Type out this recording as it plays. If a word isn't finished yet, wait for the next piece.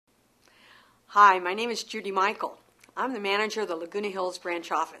Hi, my name is Judy Michael. I'm the manager of the Laguna Hills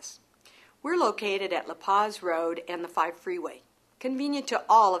branch office. We're located at La Paz Road and the 5 Freeway, convenient to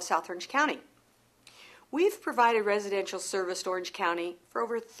all of South Orange County. We've provided residential service to Orange County for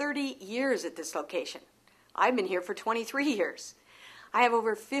over 30 years at this location. I've been here for 23 years. I have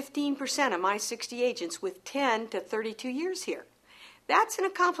over 15% of my 60 agents with 10 to 32 years here. That's an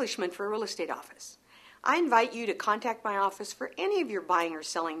accomplishment for a real estate office. I invite you to contact my office for any of your buying or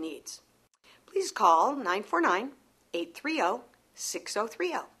selling needs. Please call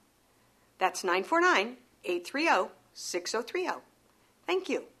 949-830-6030. That's 949-830-6030. Thank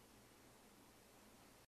you.